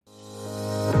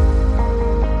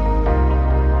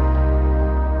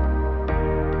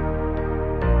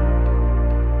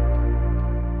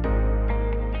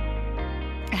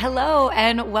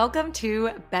and welcome to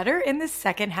Better in the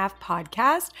Second Half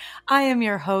podcast. I am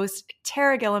your host,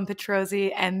 Tara Gillen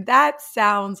Petrozzi, and that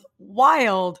sounds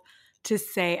wild to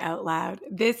say out loud.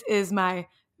 This is my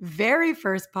very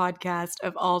first podcast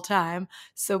of all time,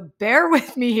 so bear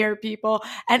with me here, people,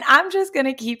 and I'm just going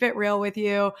to keep it real with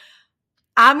you.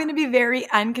 I'm going to be very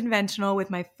unconventional with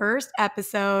my first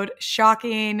episode.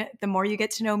 Shocking. The more you get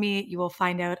to know me, you will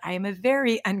find out I am a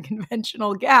very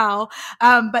unconventional gal.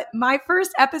 But my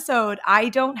first episode, I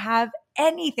don't have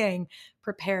anything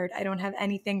prepared. I don't have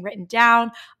anything written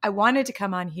down. I wanted to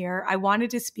come on here. I wanted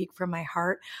to speak from my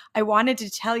heart. I wanted to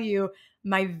tell you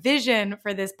my vision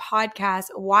for this podcast,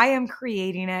 why I'm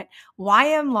creating it,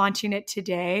 why I'm launching it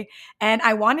today. And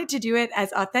I wanted to do it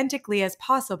as authentically as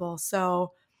possible.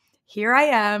 So here I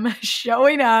am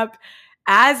showing up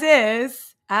as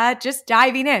is, just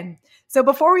diving in. So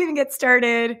before we even get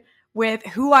started with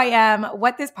who I am,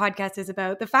 what this podcast is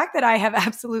about, the fact that I have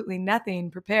absolutely nothing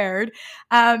prepared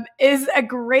is a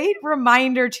great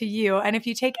reminder to you. And if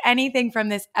you take anything from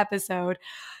this episode,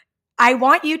 I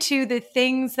want you to, the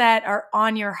things that are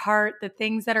on your heart, the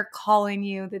things that are calling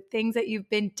you, the things that you've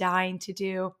been dying to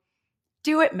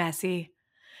do it messy.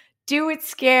 Do it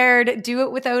scared, do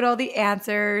it without all the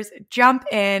answers, jump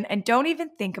in and don't even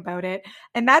think about it.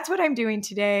 And that's what I'm doing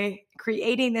today,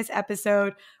 creating this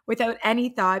episode without any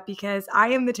thought, because I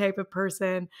am the type of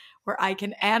person where I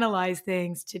can analyze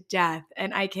things to death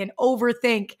and I can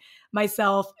overthink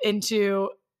myself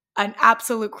into an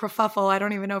absolute kerfuffle. I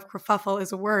don't even know if kerfuffle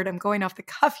is a word. I'm going off the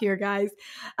cuff here, guys.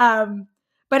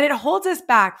 But it holds us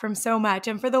back from so much.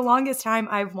 And for the longest time,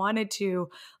 I've wanted to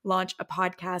launch a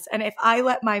podcast. And if I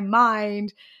let my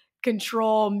mind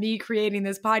control me creating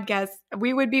this podcast,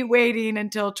 we would be waiting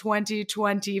until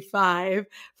 2025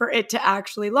 for it to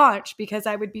actually launch, because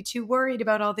I would be too worried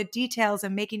about all the details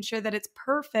and making sure that it's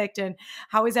perfect. And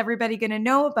how is everybody going to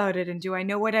know about it? And do I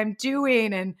know what I'm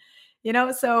doing? And,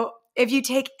 so if you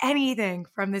take anything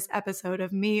from this episode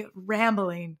of me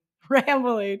rambling,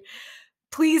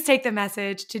 please take the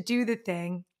message to do the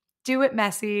thing, do it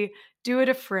messy, do it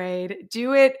afraid,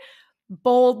 do it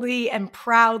boldly and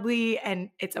proudly. And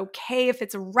it's okay if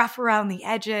it's rough around the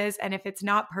edges and if it's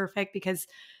not perfect, because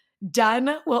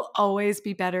done will always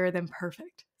be better than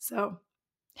perfect. So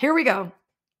here we go.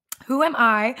 Who am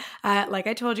I? Like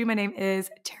I told you, my name is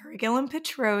Tara Gillen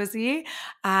Petrozzi.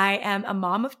 I am a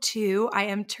mom of two. I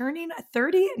am turning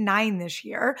 39 this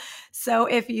year. So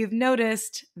if you've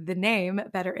noticed the name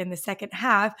Better in the Second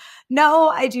Half, no,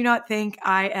 I do not think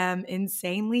I am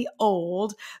insanely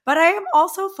old, but I am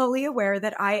also fully aware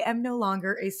that I am no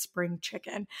longer a spring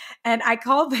chicken. And I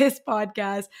call this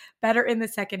podcast Better in the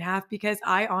Second Half because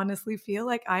I honestly feel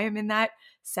like I am in that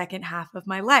second half of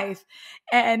my life.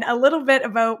 And a little bit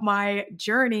about my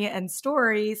journey and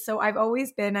story. So I've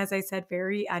always been, as I said,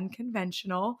 very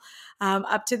unconventional.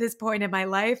 Up to this point in my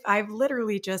life, I've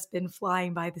literally just been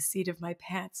flying by the seat of my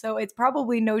pants. So it's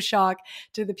probably no shock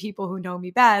to the people who know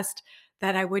me best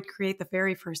that I would create the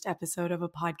very first episode of a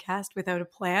podcast without a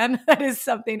plan. That is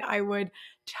something I would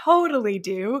totally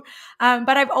do.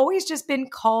 But I've always just been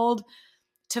called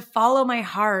to follow my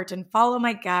heart and follow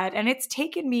my gut. And it's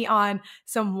taken me on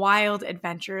some wild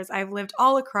adventures. I've lived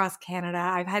all across Canada.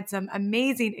 I've had some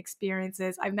amazing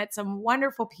experiences. I've met some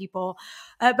wonderful people,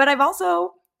 but I've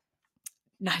also,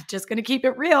 not just going to keep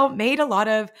it real, made a lot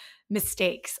of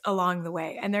mistakes along the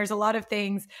way. And there's a lot of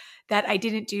things that I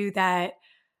didn't do that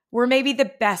were maybe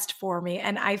the best for me.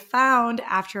 And I found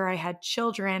after I had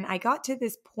children, I got to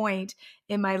this point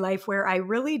in my life where I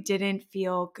really didn't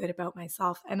feel good about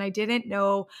myself and I didn't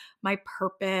know my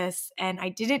purpose and I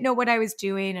didn't know what I was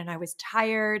doing and I was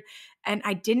tired and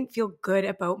I didn't feel good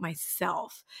about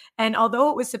myself. And although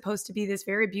it was supposed to be this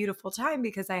very beautiful time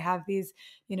because I have these,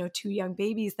 two young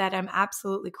babies that I'm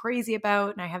absolutely crazy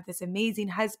about, and I have this amazing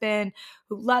husband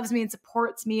who loves me and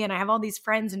supports me, and I have all these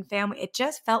friends and family, it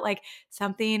just felt like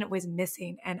something was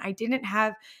missing and I didn't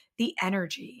have the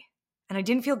energy. And I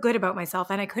didn't feel good about myself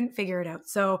and I couldn't figure it out.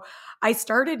 So I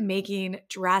started making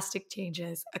drastic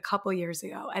changes a couple years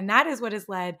ago. And that is what has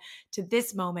led to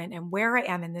this moment and where I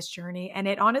am in this journey. And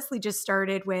it honestly just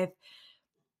started with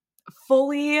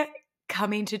fully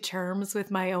coming to terms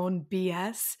with my own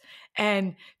BS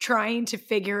and trying to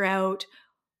figure out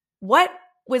what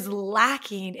was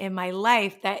lacking in my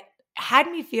life that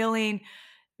had me feeling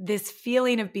this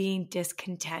feeling of being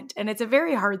discontent. And it's a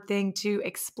very hard thing to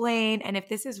explain. And if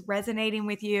this is resonating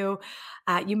with you,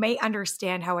 you may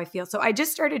understand how I feel. So I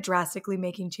just started drastically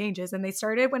making changes, and they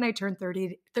started when I turned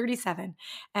 37.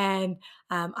 And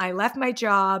I left my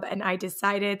job and I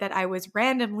decided that I was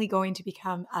randomly going to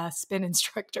become a spin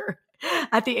instructor.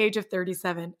 at the age of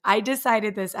 37. I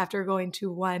decided this after going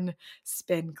to one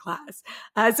spin class.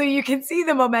 So you can see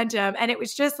the momentum. And it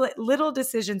was just little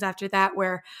decisions after that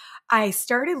where I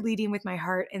started leading with my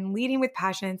heart and leading with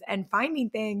passions and finding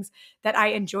things that I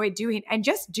enjoyed doing and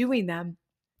just doing them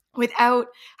without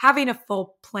having a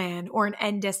full plan or an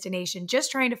end destination,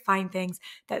 just trying to find things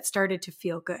that started to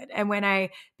feel good. And when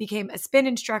I became a spin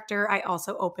instructor, I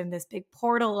also opened this big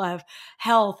portal of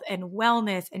health and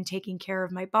wellness and taking care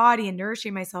of my body and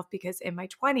nourishing myself, because in my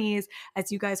 20s,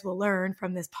 as you guys will learn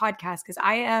from this podcast, because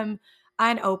I am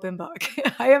an open book.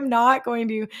 I am not going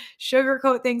to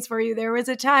sugarcoat things for you. There was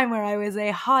a time where I was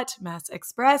a hot mess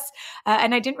express,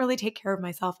 and I didn't really take care of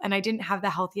myself, and I didn't have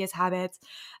the healthiest habits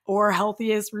or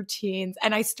healthiest routines.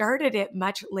 And I started it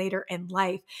much later in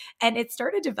life. And it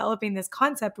started developing this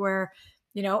concept where,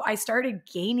 I started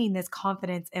gaining this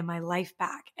confidence in my life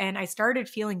back, and I started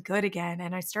feeling good again,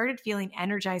 and I started feeling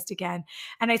energized again.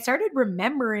 And I started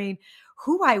remembering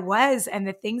who I was and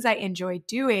the things I enjoyed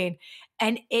doing.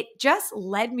 And it just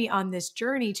led me on this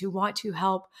journey to want to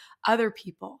help other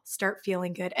people start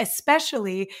feeling good,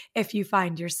 especially if you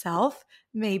find yourself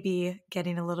maybe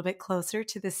getting a little bit closer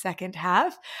to the second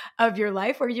half of your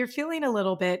life where you're feeling a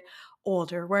little bit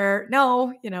older, where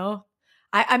no,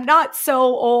 I'm not so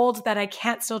old that I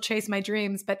can't still chase my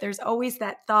dreams, but there's always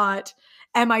that thought,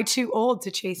 am I too old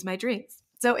to chase my dreams?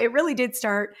 So it really did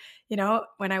start,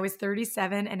 when I was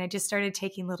 37, and I just started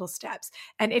taking little steps.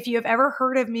 And if you have ever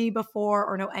heard of me before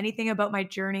or know anything about my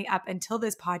journey up until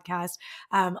this podcast,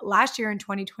 last year in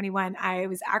 2021, I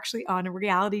was actually on a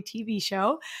reality TV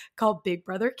show called Big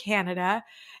Brother Canada.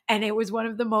 And it was one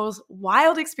of the most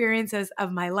wild experiences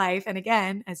of my life. And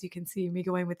again, as you can see me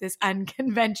going with this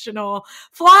unconventional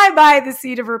fly by the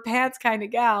seat of her pants kind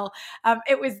of gal,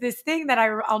 it was this thing that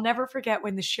I'll never forget.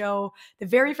 When the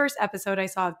very first episode I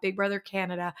saw of Big Brother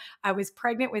Canada, I was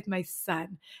pregnant with my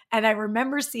son. And I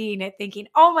remember seeing it thinking,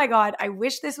 oh my God, I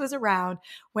wish this was around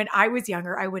when I was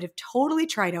younger. I would have totally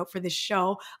tried out for this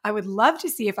show. I would love to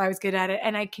see if I was good at it.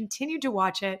 And I continued to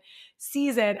watch it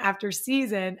season after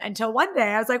season until one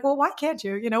day I was like, well, why can't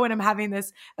you? When I'm having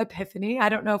this epiphany, I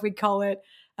don't know if we'd call it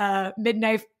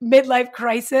midlife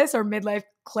crisis or midlife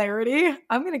clarity.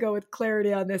 I'm going to go with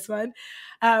clarity on this one.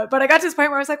 But I got to this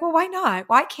point where I was like, well, why not?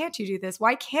 Why can't you do this?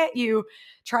 Why can't you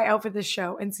try out for this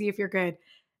show and see if you're good?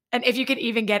 And if you could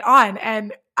even get on.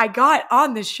 And I got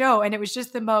on this show, and it was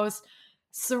just the most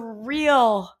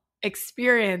surreal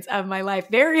experience of my life.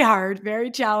 Very hard,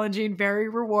 very challenging, very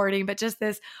rewarding, but just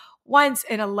this once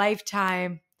in a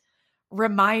lifetime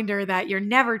reminder that you're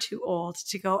never too old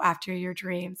to go after your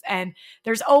dreams. And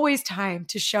there's always time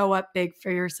to show up big for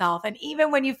yourself. And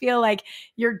even when you feel like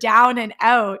you're down and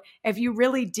out, if you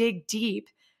really dig deep,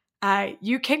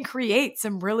 you can create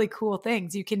some really cool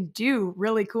things. You can do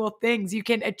really cool things. You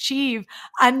can achieve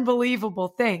unbelievable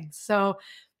things. So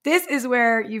this is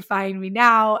where you find me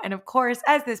now. And of course,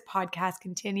 as this podcast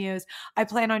continues, I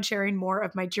plan on sharing more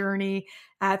of my journey,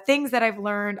 things that I've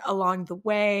learned along the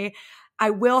way. I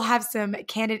will have some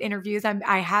candid interviews.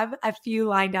 I have a few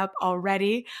lined up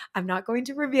already. I'm not going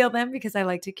to reveal them because I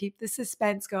like to keep the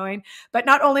suspense going. But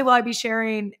not only will I be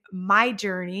sharing my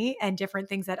journey and different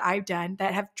things that I've done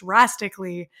that have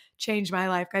drastically changed my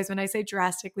life. Guys, when I say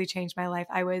drastically changed my life,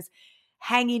 I was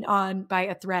hanging on by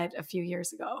a thread a few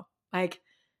years ago. Like,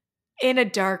 in a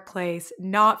dark place,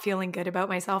 not feeling good about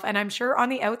myself. And I'm sure on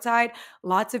the outside,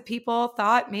 lots of people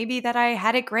thought maybe that I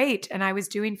had it great and I was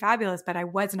doing fabulous, but I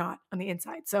was not on the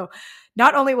inside. So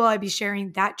not only will I be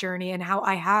sharing that journey and how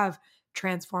I have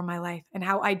transformed my life and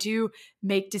how I do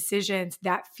make decisions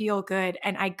that feel good,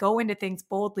 and I go into things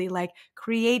boldly, like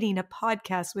creating a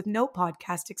podcast with no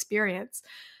podcast experience.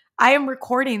 I am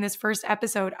recording this first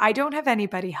episode. I don't have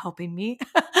anybody helping me.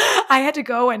 I had to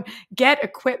go and get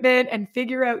equipment and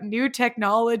figure out new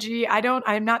technology.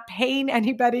 I'm not paying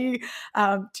anybody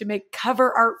to make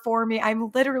cover art for me. I'm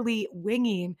literally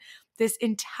winging this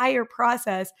entire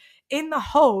process in the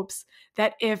hopes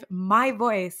that if my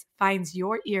voice finds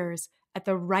your ears at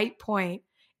the right point,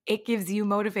 it gives you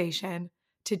motivation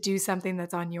to do something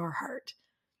that's on your heart.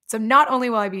 So not only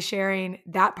will I be sharing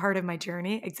that part of my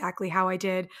journey, exactly how I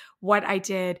did, what I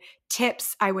did,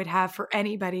 tips I would have for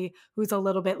anybody who's a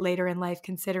little bit later in life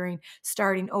considering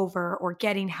starting over or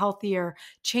getting healthier,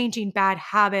 changing bad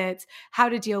habits, how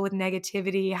to deal with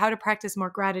negativity, how to practice more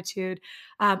gratitude.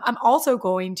 I'm also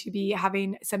going to be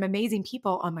having some amazing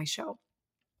people on my show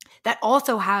that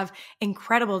also have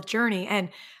incredible journey. And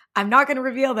I'm not going to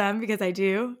reveal them because I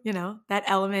do, that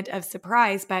element of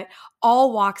surprise, but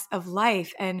all walks of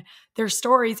life and their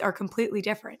stories are completely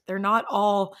different. They're not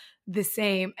all the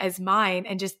same as mine,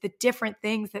 and just the different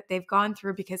things that they've gone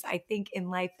through, because I think in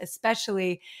life,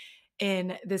 especially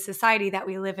in the society that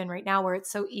we live in right now, where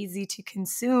it's so easy to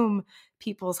consume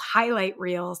people's highlight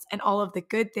reels and all of the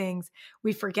good things,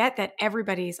 we forget that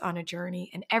everybody's on a journey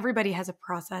and everybody has a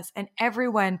process and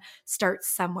everyone starts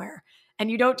somewhere. And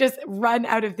you don't just run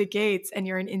out of the gates and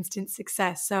you're an instant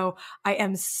success. So I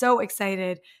am so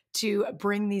excited to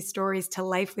bring these stories to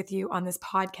life with you on this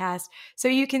podcast so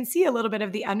you can see a little bit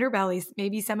of the underbellies,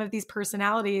 maybe some of these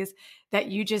personalities that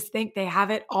you just think they have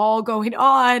it all going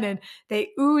on and they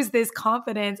ooze this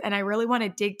confidence. And I really want to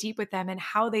dig deep with them and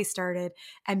how they started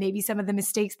and maybe some of the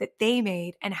mistakes that they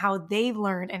made and how they've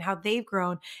learned and how they've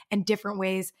grown and different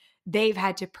ways they've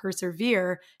had to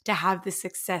persevere to have the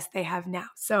success they have now.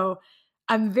 So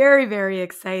I'm very, very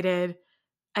excited.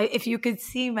 If you could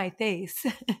see my face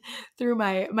through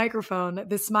my microphone,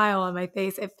 the smile on my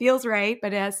face, it feels right,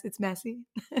 but yes, it's messy.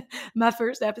 My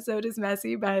first episode is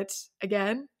messy, but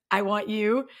again, I want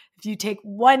you, if you take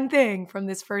one thing from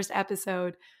this first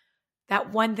episode,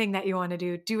 that one thing that you want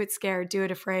to do it scared, do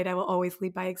it afraid. I will always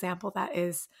lead by example. That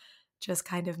is just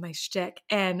kind of my shtick.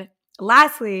 And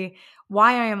lastly,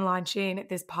 why I am launching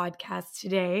this podcast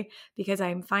today, because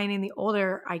I'm finding the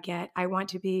older I get, I want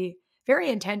to be very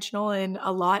intentional in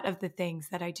a lot of the things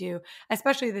that I do,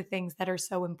 especially the things that are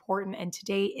so important. And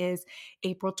today is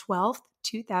April 12th,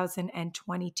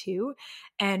 2022.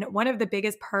 And one of the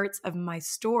biggest parts of my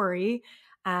story,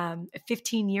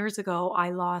 15 years ago,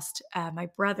 I lost my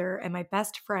brother and my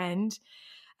best friend,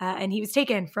 and he was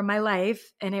taken from my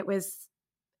life. And it was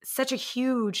such a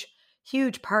huge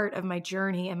part of my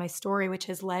journey and my story, which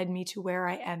has led me to where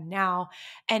I am now.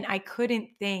 And I couldn't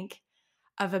think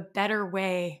of a better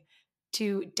way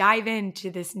to dive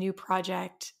into this new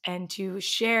project and to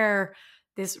share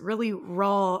this really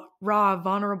raw,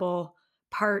 vulnerable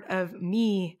part of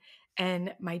me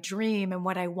and my dream and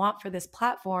what I want for this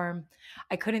platform.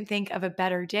 I couldn't think of a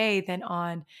better day than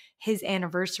on his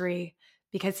anniversary,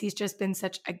 because he's just been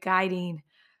such a guiding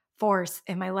force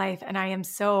in my life. And I am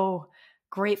so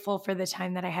grateful for the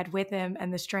time that I had with him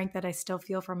and the strength that I still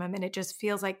feel from him. And it just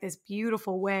feels like this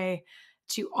beautiful way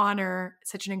to honor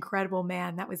such an incredible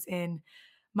man that was in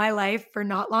my life for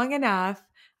not long enough,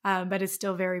 but is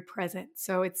still very present.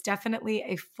 So it's definitely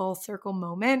a full circle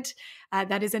moment.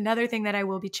 That is another thing that I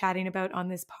will be chatting about on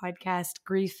this podcast.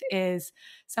 Grief is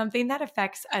something that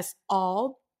affects us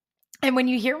all. And when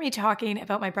you hear me talking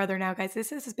about my brother now, guys,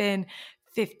 this has been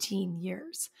 15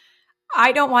 years.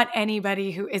 I don't want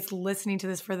anybody who is listening to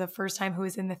this for the first time, who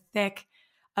is in the thick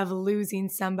of losing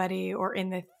somebody or in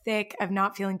the thick of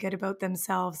not feeling good about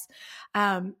themselves,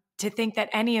 to think that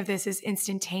any of this is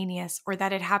instantaneous or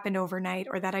that it happened overnight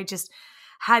or that I just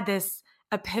had this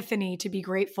epiphany to be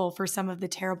grateful for some of the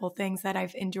terrible things that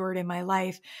I've endured in my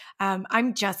life.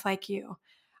 I'm just like you.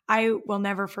 I will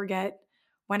never forget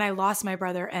when I lost my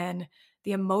brother and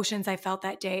the emotions I felt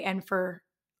that day. And for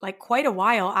like quite a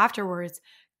while afterwards,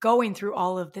 going through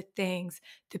all of the things,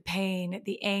 the pain,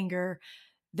 the anger,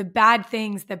 the bad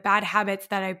things, the bad habits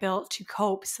that I built to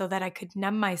cope so that I could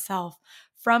numb myself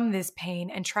from this pain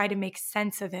and try to make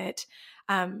sense of it.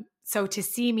 So to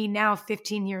see me now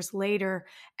 15 years later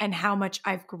and how much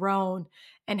I've grown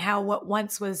and how what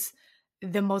once was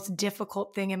the most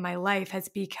difficult thing in my life has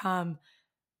become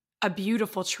a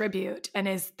beautiful tribute and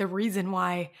is the reason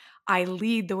why I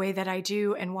lead the way that I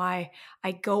do and why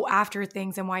I go after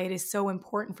things and why it is so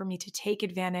important for me to take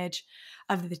advantage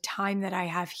of the time that I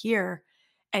have here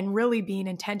and really being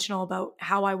intentional about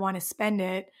how I want to spend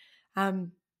it.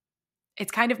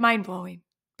 It's kind of mind-blowing.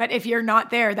 But if you're not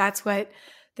there, that's what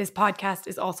this podcast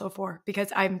is also for, because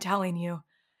I'm telling you,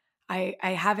 I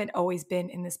haven't always been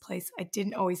in this place. I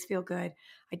didn't always feel good.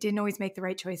 I didn't always make the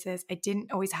right choices. I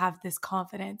didn't always have this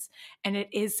confidence. And it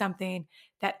is something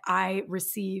that I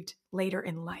received later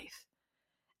in life.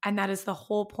 And that is the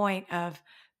whole point of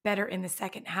Better in the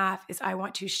Second Half, is I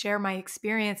want to share my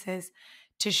experiences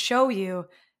to show you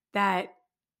that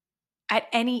at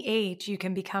any age, you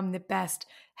can become the best,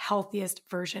 healthiest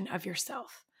version of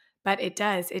yourself. But it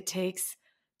takes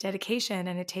dedication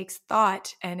and it takes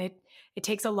thought and it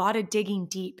takes a lot of digging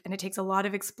deep and it takes a lot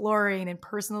of exploring and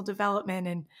personal development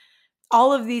and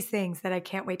all of these things that I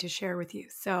can't wait to share with you.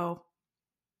 So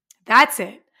that's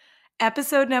it.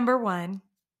 Episode number 1,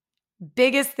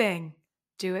 biggest thing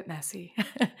do it messy.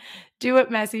 Do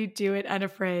it messy, do it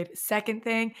unafraid. Second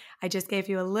thing, I just gave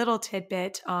you a little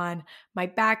tidbit on my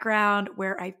background,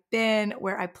 where I've been,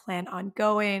 where I plan on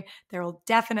going. There will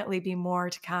definitely be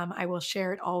more to come. I will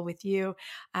share it all with you.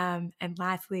 And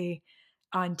lastly,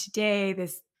 on today,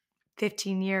 this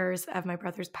 15 years of my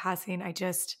brother's passing,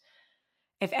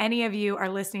 if any of you are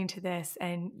listening to this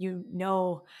and you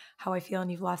know how I feel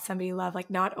and you've lost somebody you love,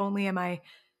 like, not only am I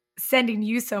sending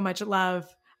you so much love,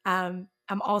 I'm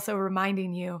also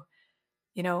reminding you,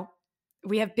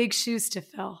 we have big shoes to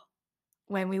fill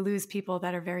when we lose people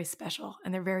that are very special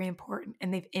and they're very important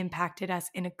and they've impacted us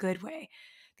in a good way.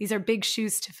 These are big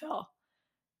shoes to fill.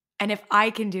 And if I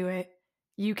can do it,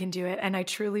 you can do it. And I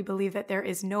truly believe that there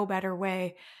is no better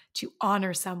way to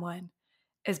honor someone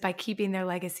is by keeping their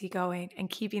legacy going and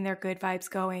keeping their good vibes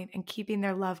going and keeping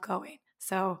their love going.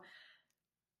 So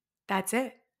that's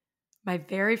it. My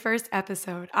very first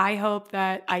episode. I hope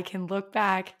that I can look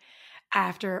back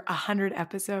after 100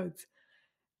 episodes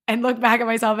and look back at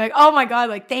myself like, oh my God,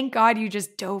 like, thank God you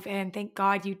just dove in. Thank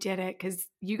God you did it, because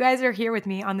you guys are here with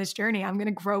me on this journey. I'm going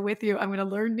to grow with you. I'm going to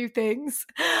learn new things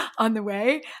on the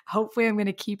way. Hopefully I'm going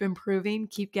to keep improving,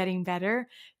 keep getting better,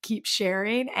 keep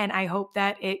sharing. And I hope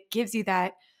that it gives you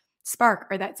that spark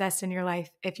or that zest in your life.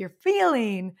 If you're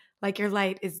feeling like your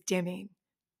light is dimming,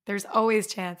 there's always a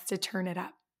chance to turn it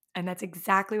up. And that's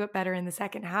exactly what Better in the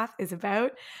Second Half is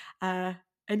about. And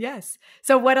yes.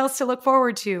 So what else to look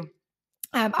forward to?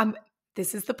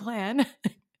 This is the plan.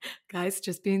 Guys,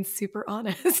 just being super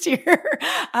honest here.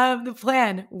 The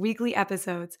plan, weekly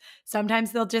episodes.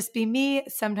 Sometimes they'll just be me.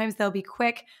 Sometimes they'll be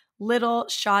quick little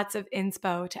shots of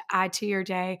inspo to add to your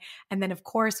day. And then, of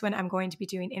course, when I'm going to be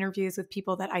doing interviews with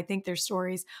people that I think their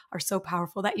stories are so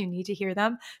powerful that you need to hear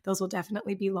them, those will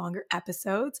definitely be longer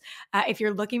episodes. If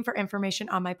you're looking for information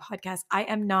on my podcast, I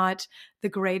am not the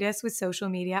greatest with social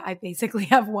media. I basically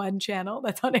have one channel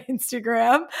that's on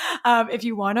Instagram. If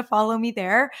you want to follow me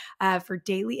there for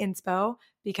daily inspo,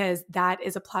 because that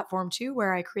is a platform too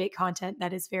where I create content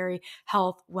that is very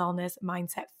health, wellness,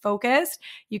 mindset focused.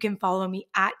 You can follow me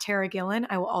at Tara Gillen.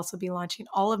 I will also be launching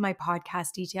all of my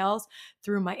podcast details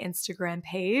through my Instagram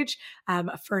page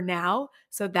for now.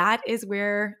 So that is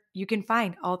where you can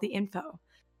find all the info.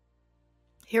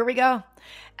 Here we go.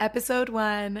 Episode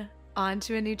 1, on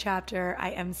to a new chapter.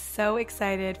 I am so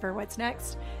excited for what's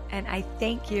next, and I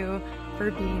thank you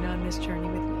for being on this journey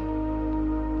with me.